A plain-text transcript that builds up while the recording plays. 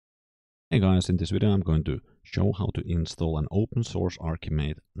Hey guys, in this video I'm going to show how to install an open source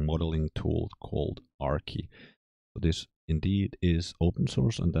ArchiMate modeling tool called Archi. So this indeed is open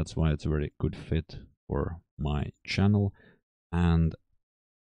source, and that's why it's a very good fit for my channel. And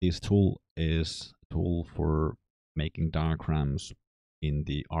this tool is a tool for making diagrams in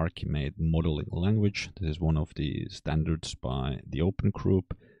the ArchiMate modeling language. This is one of the standards by the Open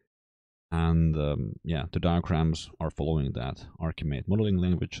Group. And yeah, the diagrams are following that ArchiMate modeling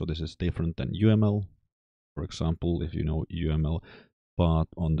language. So this is different than UML, for example, if you know UML. But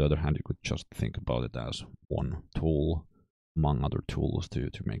on the other hand, you could just think about it as one tool among other tools to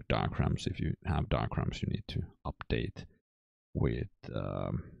make diagrams. If you have diagrams you need to update with,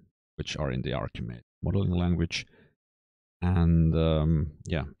 which are in the ArchiMate modeling language. And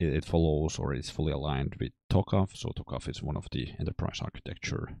yeah, it follows, or is fully aligned with TOGAF. So TOGAF is one of the enterprise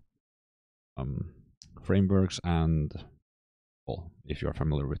architecture frameworks, and well, if you are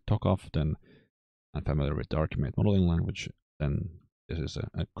familiar with TOGAF then and familiar with the ArchiMate modeling language, then this is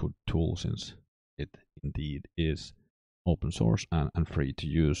a good tool, since it indeed is open source and free to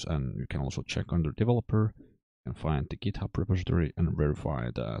use. And you can also check under developer, you can find the GitHub repository and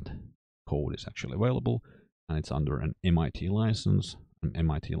verify that code is actually available, and it's under an MIT license. An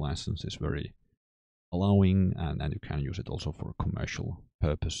MIT license is very allowing, and you can use it also for commercial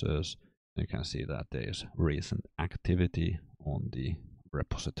purposes. You can see that there is recent activity on the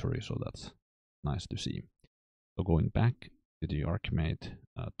repository, so that's nice to see. So going back to the ArchiMate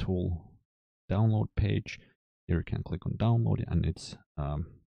tool download page, here you can click on download, and it's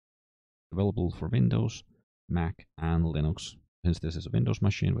available for Windows, Mac, and Linux. Since this is a Windows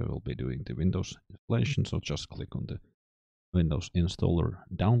machine, we will be doing the Windows installation, so just click on the Windows installer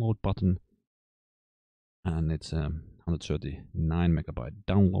download button, and it's a 139 megabyte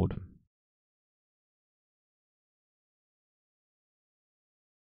download.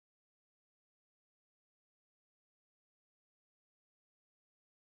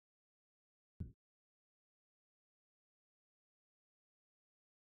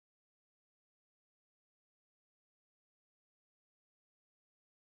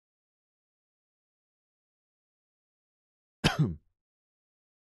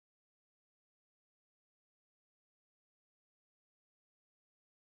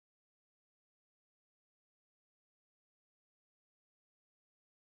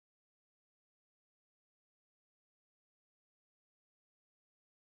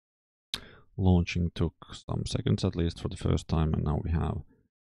 Launching took some seconds, at least for the first time, and now we have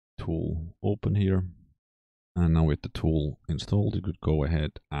tool open here. And now with the tool installed, you could go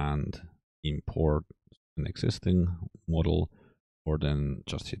ahead and import an existing model, or then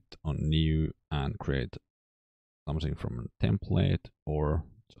just hit on new and create something from a template, or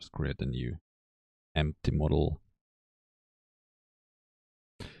just create a new empty model.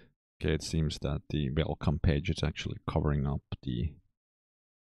 Okay, it seems that the welcome page is actually covering up the,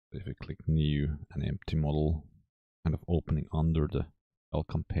 if we click new, an empty model kind of opening under the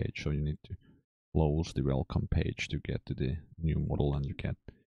welcome page. So you need to close the welcome page to get to the new model, and you can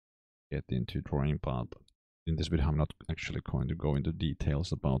get into drawing. But in this video I'm not actually going to go into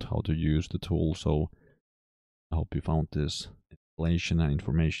details about how to use the tool. So I hope you found this installation and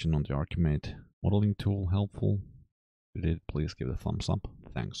information on the ArchiMate modeling tool helpful. If you did, please give it a thumbs up.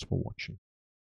 Thanks for watching.